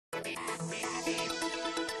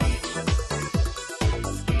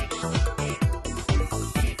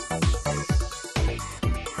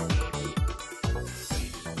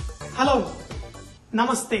Hello,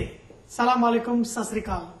 Namaste, Salam Alaikum,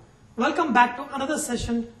 Sasrikal. Welcome back to another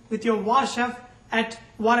session with your VahChef at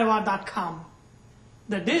whatever.com.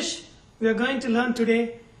 The dish we are going to learn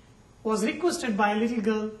today was requested by a little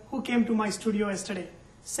girl who came to my studio yesterday,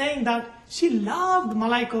 saying that she loved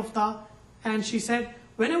Malai Kofta, and she said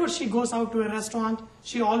whenever she goes out to a restaurant,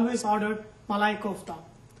 she always ordered Malai Kofta.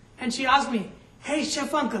 And she asked me, "Hey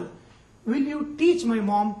chef uncle, will you teach my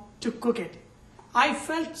mom to cook it?" I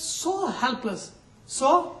felt so helpless.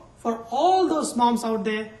 So for all those moms out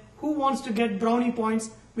there who wants to get brownie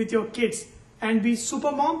points with your kids and be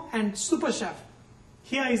super mom and super chef,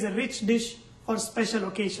 here is a rich dish for special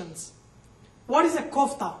occasions. What is a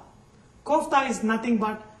kofta? Kofta is nothing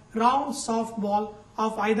but round soft ball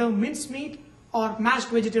of either minced meat or mashed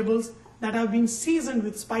vegetables that have been seasoned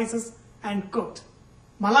with spices and cooked.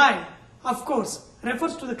 Malai, of course,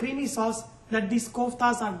 refers to the creamy sauce that these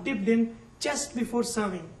koftas are dipped in just before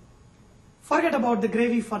serving. Forget about the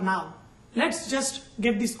gravy for now. Let's just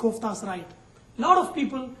get these koftas right. A lot of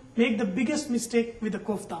people make the biggest mistake with the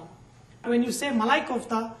kofta. When you say Malai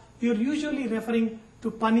Kofta, you're usually referring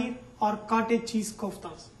to paneer or cottage cheese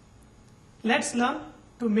koftas. Let's learn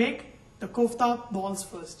to make the kofta balls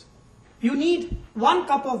first. You need 1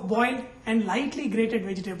 cup of boiled and lightly grated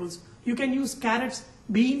vegetables. You can use carrots,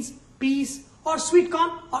 beans, peas, or sweet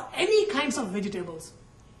corn, or any kinds of vegetables.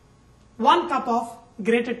 1 cup of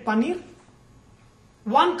grated paneer,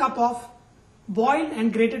 1 cup of boiled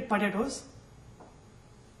and grated potatoes,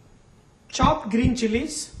 chopped green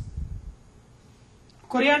chilies,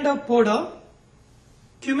 coriander powder,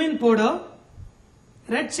 cumin powder,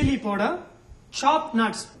 red chili powder, chopped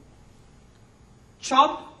nuts,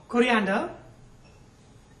 chopped coriander,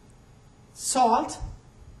 salt,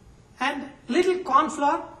 and little corn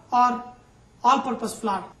flour or all-purpose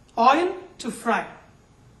flour, oil to fry.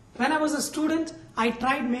 When I was a student, I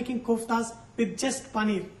tried making koftas with just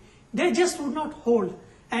paneer. They just would not hold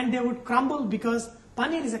and they would crumble because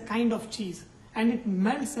paneer is a kind of cheese and it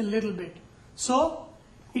melts a little bit. So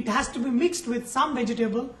it has to be mixed with some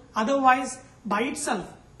vegetable, otherwise by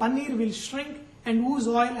itself paneer will shrink and ooze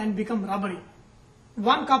oil and become rubbery.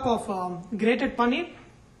 1 cup of grated paneer,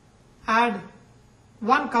 add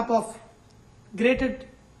 1 cup of grated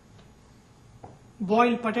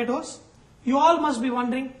boiled potatoes. You all must be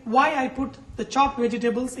wondering why I put the chopped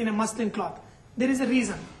vegetables in a muslin cloth. There is a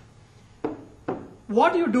reason.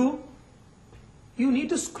 What you do, you need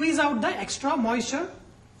to squeeze out the extra moisture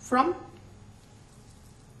from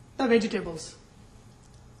the vegetables.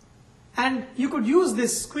 And you could use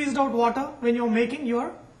this squeezed out water when you're making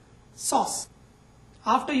your sauce.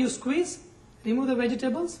 After you squeeze, remove the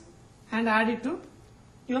vegetables and add it to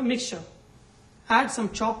your mixture. Add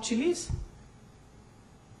some chopped chilies.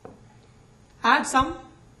 Add some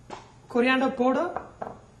coriander powder,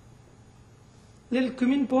 little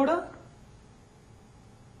cumin powder,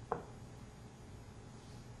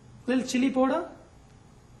 little chili powder,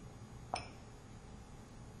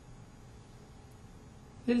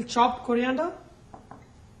 little chopped coriander,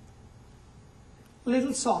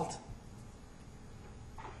 little salt.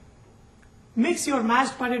 Mix your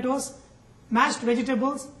mashed potatoes, mashed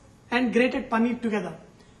vegetables and grated paneer together.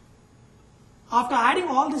 After adding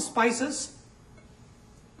all these spices,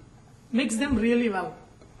 mix them really well.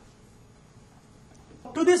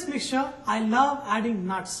 To this mixture, I love adding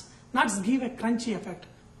nuts. Nuts give a crunchy effect.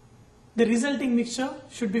 The resulting mixture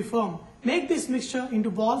should be firm. Make this mixture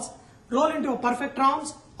into balls, roll into a perfect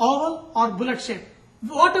rounds, oval or bullet shape,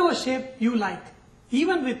 whatever shape you like.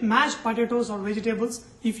 Even with mashed potatoes or vegetables,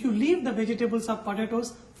 if you leave the vegetables or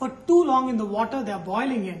potatoes for too long in the water they are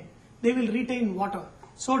boiling in, they will retain water.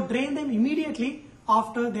 So drain them immediately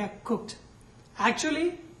after they are cooked.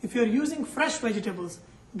 Actually, if you are using fresh vegetables,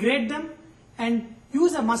 grate them and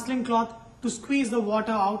use a muslin cloth to squeeze the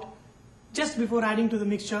water out just before adding to the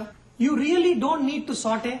mixture. You really don't need to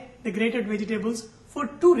saute the grated vegetables for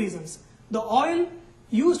 2 reasons. The oil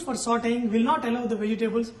used for sauteing will not allow the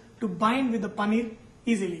vegetables to bind with the paneer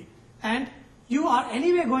easily. And you are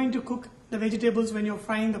anyway going to cook the vegetables when you're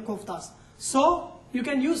frying the koftas. So you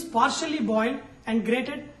can use partially boiled and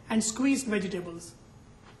grated and squeezed vegetables.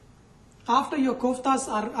 After your koftas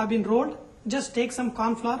have been rolled, just take some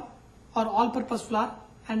corn flour or all-purpose flour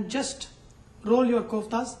and just roll your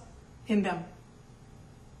koftas in them.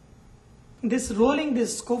 This rolling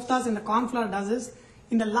these koftas in the corn flour does is,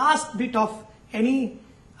 in the last bit of any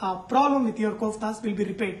problem with your koftas will be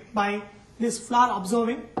repaired by this flour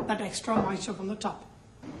absorbing that extra moisture from the top.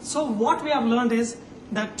 So what we have learned is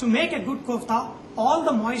that to make a good kofta, all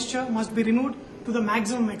the moisture must be removed to the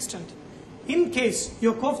maximum extent. In case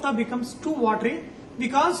your kofta becomes too watery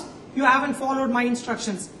because you haven't followed my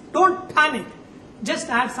instructions, don't panic. Just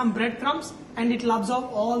add some breadcrumbs and it will absorb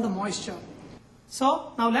all the moisture.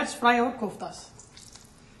 So now let's fry our koftas.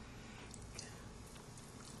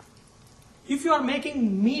 If you are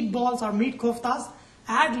making meatballs or meat koftas,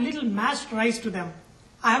 add little mashed rice to them.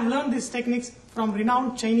 I have learned these techniques from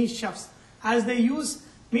renowned Chinese chefs as they use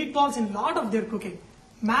meatballs in a lot of their cooking.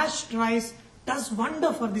 Mashed rice does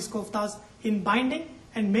wonder for these koftas in binding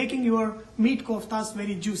and making your meat koftas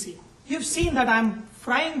very juicy. You've seen that I'm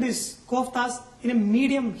frying these koftas in a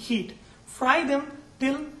medium heat. Fry them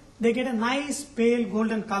till they get a nice pale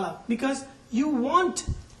golden color because you want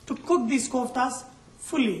to cook these koftas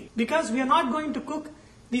fully, because we are not going to cook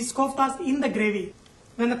these koftas in the gravy.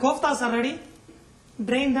 When the koftas are ready,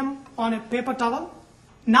 drain them on a paper towel.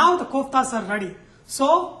 Now the koftas are ready.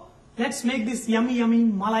 So let's make this yummy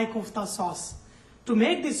Malai Kofta sauce. To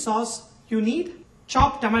make this sauce, you need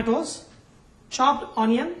chopped tomatoes, chopped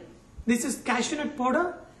onion. This is cashew nut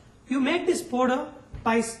powder. You make this powder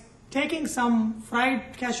by taking some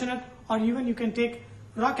fried cashew nut, or even you can take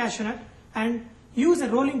raw cashew nut and use a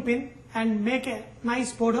rolling pin and make a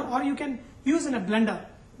nice powder, or you can use in a blender.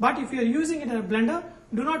 But if you are using it in a blender,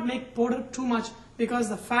 do not make powder too much because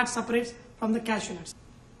the fat separates from the cashew nuts.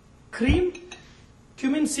 Cream,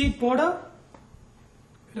 cumin seed powder,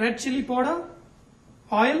 red chilli powder,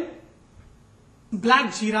 oil, black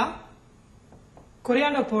jeera,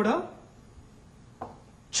 coriander powder,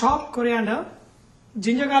 chopped coriander,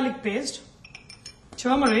 ginger garlic paste,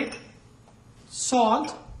 turmeric,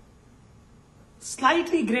 salt,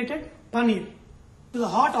 slightly grated paneer. To the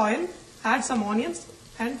hot oil, add some onions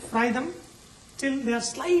and fry them till they are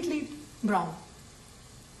slightly brown.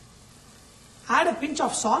 Add a pinch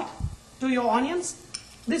of salt to your onions.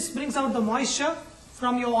 This brings out the moisture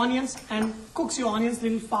from your onions and cooks your onions a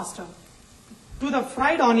little faster. To the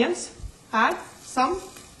fried onions, add some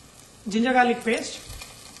ginger garlic paste,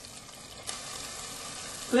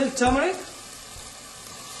 a little turmeric.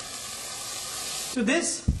 To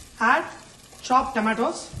this, add chopped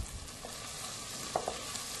tomatoes,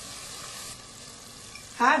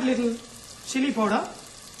 add little chili powder,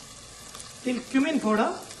 little cumin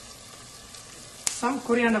powder, some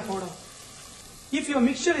coriander powder. If your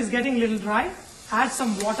mixture is getting a little dry, add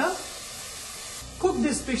some water. Cook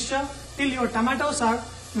this mixture till your tomatoes are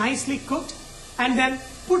nicely cooked, and then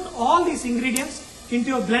put all these ingredients into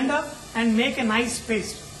your blender and make a nice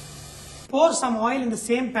paste. Pour some oil in the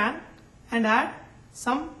same pan and add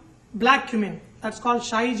some black cumin. That's called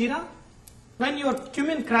sahi jeera. When your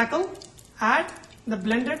cumin crackle, add the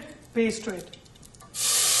blended paste to it.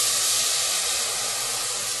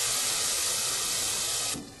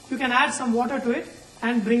 You can add some water to it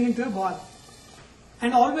and bring it to a boil.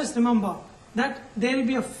 And always remember that there will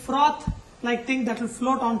be a froth like thing that will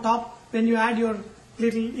float on top when you add your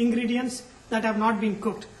little ingredients that have not been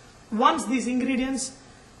cooked. Once these ingredients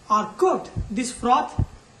are cooked, this froth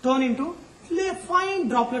turn into fine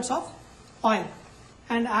droplets of oil,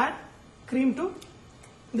 and add cream to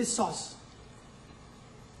this sauce.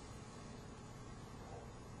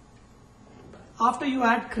 After you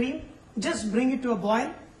add cream, just bring it to a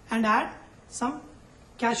boil and add some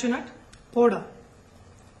cashew nut powder.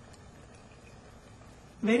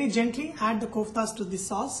 Very gently add the koftas to this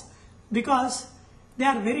sauce because they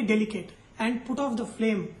are very delicate, and put off the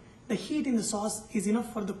flame. The heat in the sauce is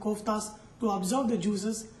enough for the koftas to absorb the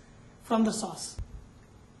juices from the sauce.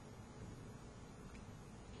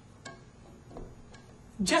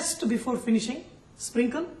 Just before finishing,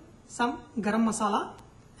 sprinkle some garam masala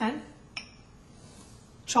and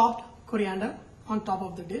chopped coriander on top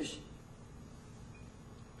of the dish.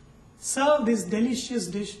 Serve this delicious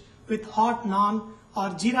dish with hot naan or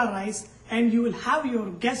jeera rice, and you will have your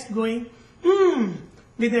guest going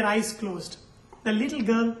with their eyes closed. The little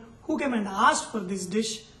girl who came and asked for this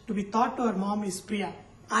dish to be taught to her mom is Priya.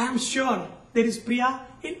 I am sure there is Priya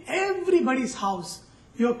in everybody's house.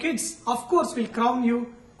 Your kids, of course, will crown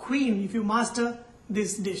you queen if you master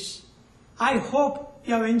this dish. I hope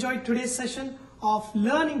you have enjoyed today's session of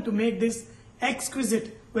learning to make this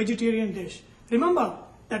exquisite vegetarian dish. Remember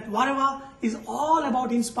that VahChef is all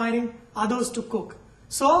about inspiring others to cook.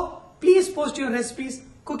 So please post your recipes,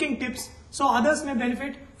 cooking tips, so others may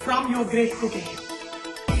benefit from your great cooking.